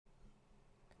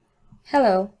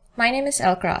Hello, my name is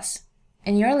El Cross,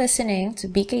 and you're listening to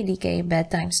BKDK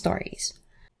Bedtime Stories.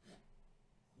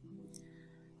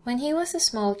 When he was a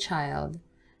small child,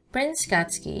 Prince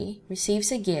Katsuki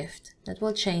receives a gift that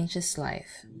will change his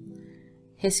life.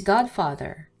 His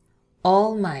godfather,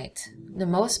 All Might, the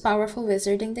most powerful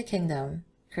wizard in the kingdom,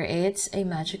 creates a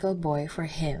magical boy for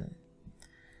him.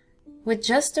 With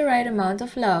just the right amount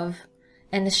of love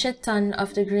and a shit ton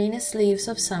of the greenest leaves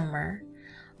of summer,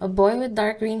 a boy with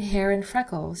dark green hair and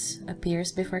freckles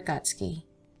appears before Katsuki.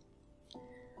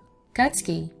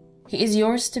 Katsuki, he is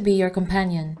yours to be your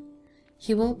companion.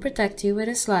 He will protect you with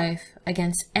his life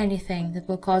against anything that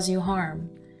will cause you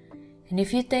harm. And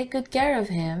if you take good care of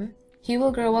him, he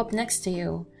will grow up next to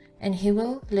you, and he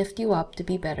will lift you up to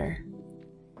be better.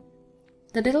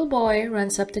 The little boy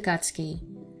runs up to Katsuki.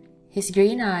 His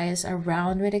green eyes are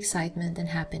round with excitement and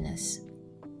happiness.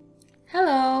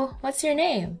 "Hello, what's your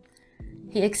name?"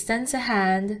 He extends a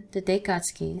hand to take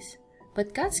Katsuki's,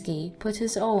 but Katsuki puts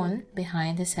his own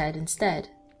behind his head instead.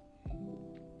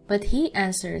 But he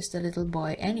answers the little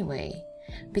boy anyway,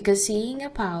 because seeing a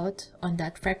pout on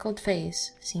that freckled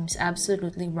face seems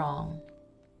absolutely wrong.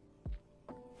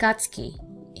 "Katsuki,"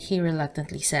 he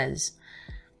reluctantly says.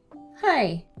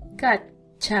 "Hi,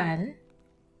 Kacchan."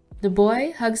 The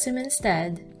boy hugs him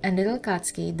instead, and little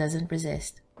Katsuki doesn't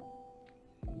resist.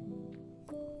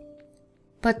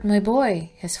 "But my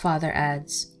boy," his father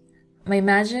adds, "my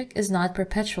magic is not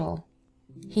perpetual.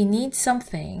 He needs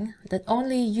something that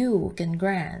only you can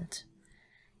grant.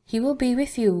 He will be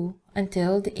with you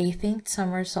until the 18th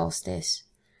summer solstice,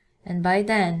 and by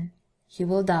then he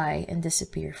will die and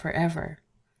disappear forever.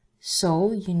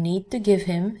 So you need to give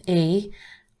him a—"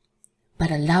 But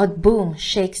a loud boom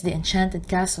shakes the enchanted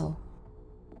castle.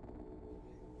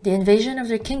 The invasion of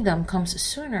their kingdom comes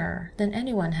sooner than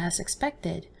anyone has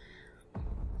expected.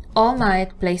 All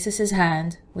Might places his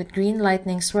hand, with green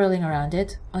lightning swirling around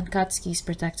it, on Katsuki's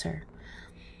protector.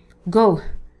 "Go!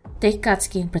 Take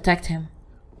Katsuki and protect him.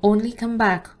 Only come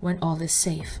back when all is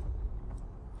safe."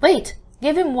 "Wait!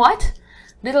 Give him what?"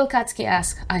 little Katsuki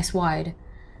asks, eyes wide.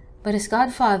 But his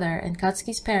godfather and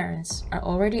Katsuki's parents are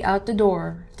already out the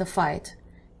door to fight,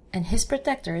 and his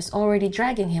protector is already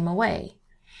dragging him away.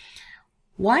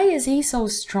 Why is he so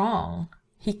strong?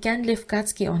 He can lift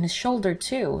Katsuki on his shoulder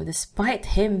too,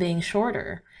 despite him being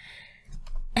shorter.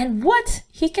 And what?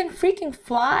 He can freaking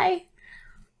fly?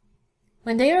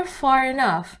 When they are far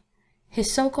enough,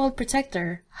 his so-called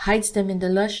protector hides them in the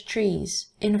lush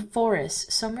trees in a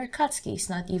forest somewhere Katsuki's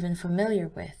not even familiar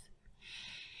with.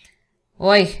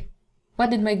 "Oi!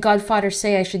 What did my godfather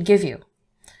say I should give you?"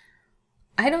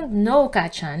 "I don't know,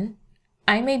 Kacchan.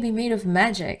 I may be made of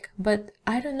magic, but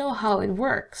I don't know how it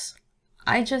works.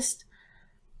 I just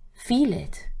feel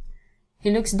it."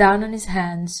 He looks down on his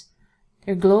hands.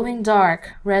 Their glowing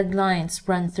dark red lines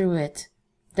run through it,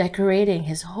 decorating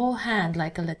his whole hand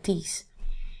like a lattice.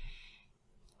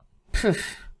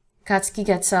 Poof! Katsuki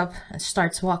gets up and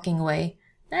starts walking away.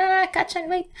 Kacchan,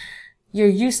 wait! "You're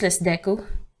useless, Deku."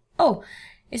 "Oh,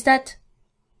 is that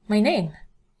my name?"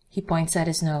 He points at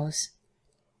his nose.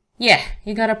 "Yeah,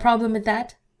 you got a problem with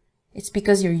that? It's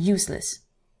because you're useless."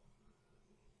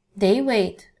 They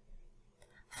wait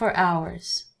for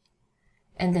hours,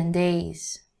 and then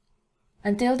days,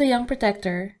 until the young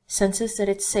protector senses that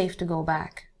it's safe to go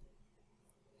back.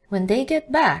 When they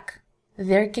get back,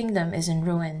 their kingdom is in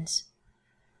ruins.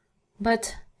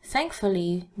 But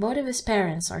thankfully, both of his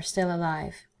parents are still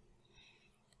alive.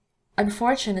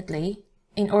 Unfortunately,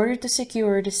 in order to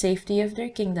secure the safety of their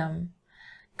kingdom,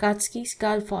 Katsuki's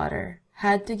godfather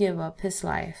had to give up his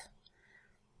life.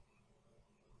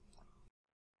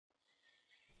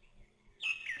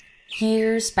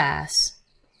 Years pass.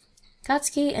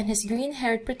 Katsuki and his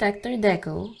green-haired protector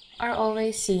Deku are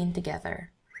always seen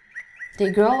together. They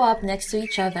grow up next to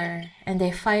each other, and they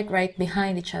fight right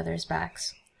behind each other's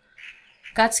backs.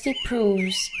 Katsuki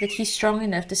proves that he's strong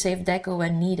enough to save Deku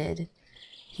when needed.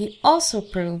 He also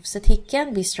proves that he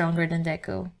can be stronger than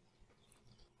Deku.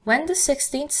 When the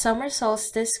 16th summer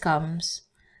solstice comes,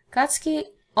 Katsuki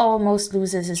almost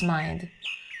loses his mind,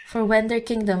 for when their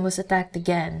kingdom was attacked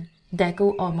again,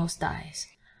 Deku almost dies.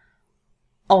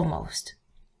 Almost.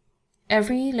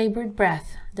 Every labored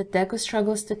breath that Deku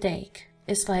struggles to take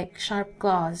is like sharp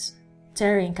claws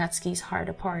tearing Katsuki's heart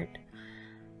apart.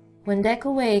 When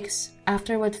Deku wakes,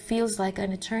 after what feels like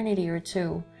an eternity or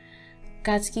two,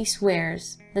 Katsuki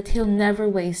swears that he'll never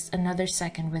waste another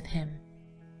second with him.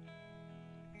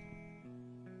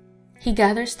 He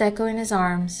gathers Deku in his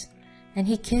arms, and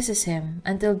he kisses him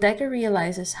until Deku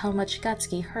realizes how much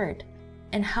Katsuki hurt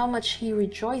and how much he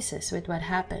rejoices with what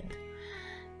happened.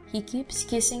 He keeps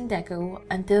kissing Deku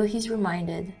until he's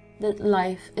reminded that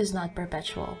life is not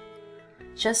perpetual,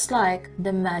 just like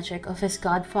the magic of his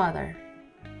godfather.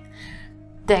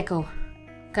 Deku,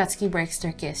 Katsuki breaks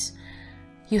their kiss.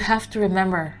 You have to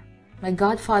remember, my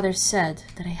godfather said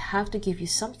that I have to give you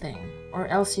something, or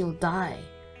else you'll die.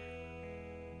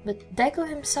 But Deku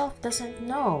himself doesn't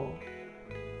know.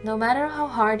 No matter how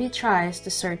hard he tries to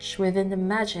search within the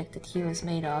magic that he was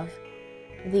made of,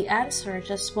 the answer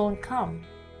just won't come.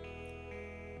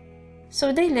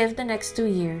 So they live the next 2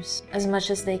 years as much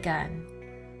as they can,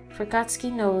 for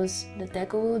Katsuki knows that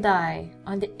Deku will die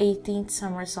on the 18th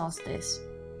summer solstice.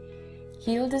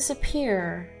 He'll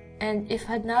disappear, and if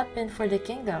had not been for the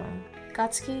kingdom,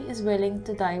 Katsuki is willing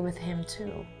to die with him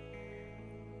too.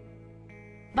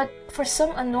 But for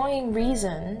some annoying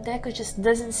reason, Deku just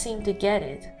doesn't seem to get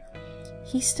it.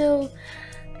 He's still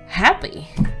happy.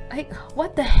 Like,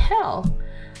 what the hell?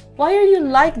 Why are you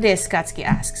like this? Katsuki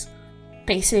asks,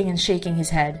 pacing and shaking his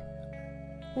head.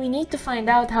 We need to find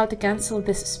out how to cancel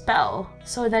this spell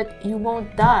so that you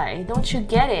won't die. Don't you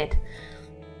get it?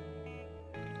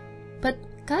 But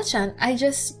Kacchan, I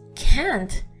just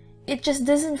can't. It just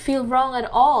doesn't feel wrong at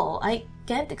all. I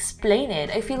can't explain it.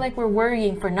 I feel like we're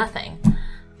worrying for nothing.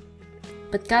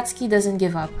 But Katsuki doesn't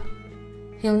give up.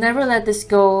 He'll never let this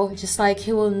go, just like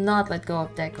he will not let go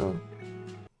of Deku.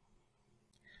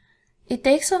 It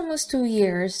takes almost 2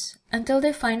 years until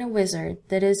they find a wizard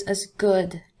that is as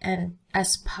good and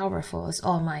as powerful as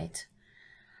All Might.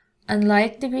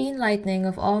 Unlike the green lightning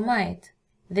of All Might,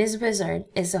 this wizard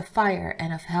is of fire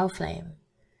and of hell flame.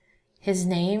 His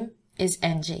name is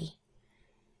Enji.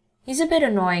 He's a bit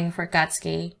annoying for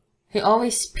Katsuki. He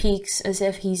always speaks as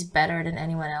if he's better than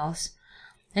anyone else.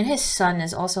 And his son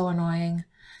is also annoying.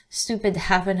 Stupid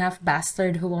half-and-half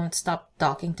bastard who won't stop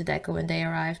talking to Deku when they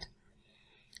arrived.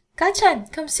 Kacchan,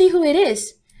 come see who it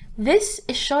is. This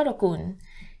is Shoro-kun.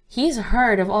 He's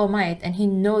heard of All Might and he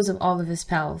knows of all of his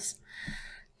pals.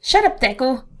 Shut up,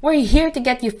 Deku. We're here to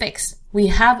get you fixed. We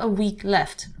have a week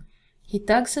left. He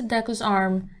tugs at Deku's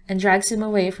arm and drags him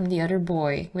away from the other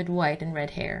boy with white and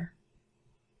red hair.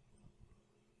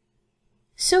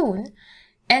 Soon,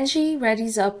 Enji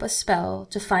readies up a spell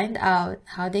to find out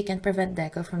how they can prevent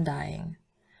Deku from dying.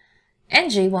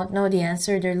 Enji won't know the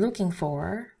answer they're looking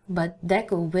for, but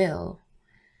Deku will.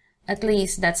 At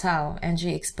least that's how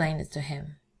Enji explained it to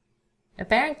him.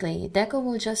 Apparently, Deku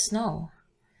will just know.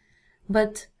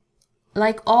 But,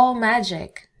 like all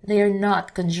magic, they are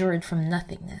not conjured from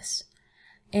nothingness.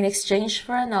 In exchange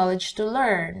for a knowledge to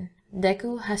learn,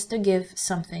 Deku has to give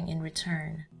something in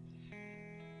return.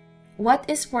 What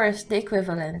is worth the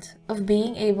equivalent of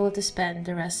being able to spend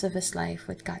the rest of his life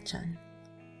with Kacchan?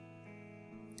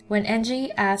 When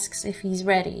Enji asks if he's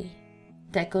ready,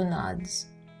 Deku nods.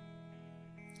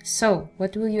 So,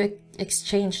 what will you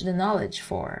exchange the knowledge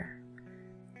for?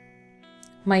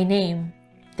 My name,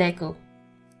 Deku.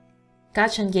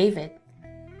 Kacchan gave it.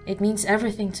 It means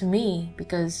everything to me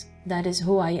because that is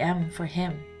who I am for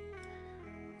him.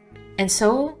 And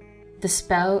so, the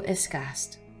spell is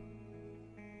cast.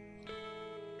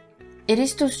 It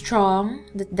is too strong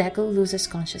that Deku loses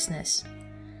consciousness.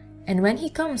 And when he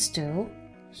comes to,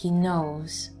 he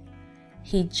knows.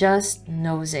 He just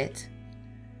knows it.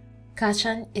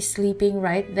 Kacchan is sleeping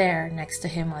right there next to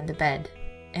him on the bed,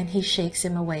 and he shakes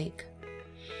him awake.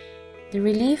 The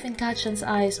relief in Kacchan's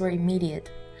eyes were immediate.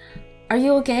 Are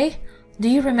you okay? Do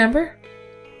you remember?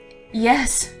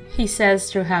 Yes, he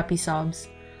says through happy sobs.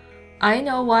 I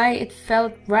know why it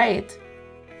felt right.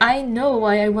 I know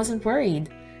why I wasn't worried.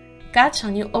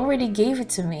 Kacchan, you already gave it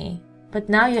to me, but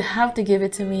now you have to give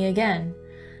it to me again.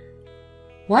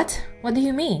 What? What do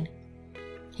you mean?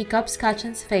 He cups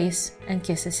Kacchan's face and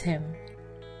kisses him.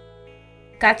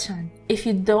 Kacchan, if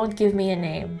you don't give me a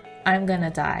name, I'm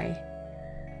gonna die.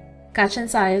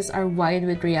 Kacchan's eyes are wide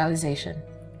with realization.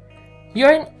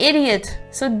 You're an idiot,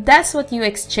 so that's what you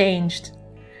exchanged.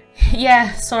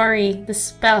 Yeah, sorry, the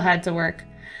spell had to work.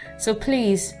 So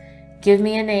please, give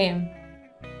me a name.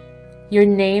 Your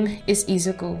name is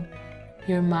Izuku.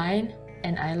 You're mine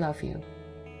and I love you.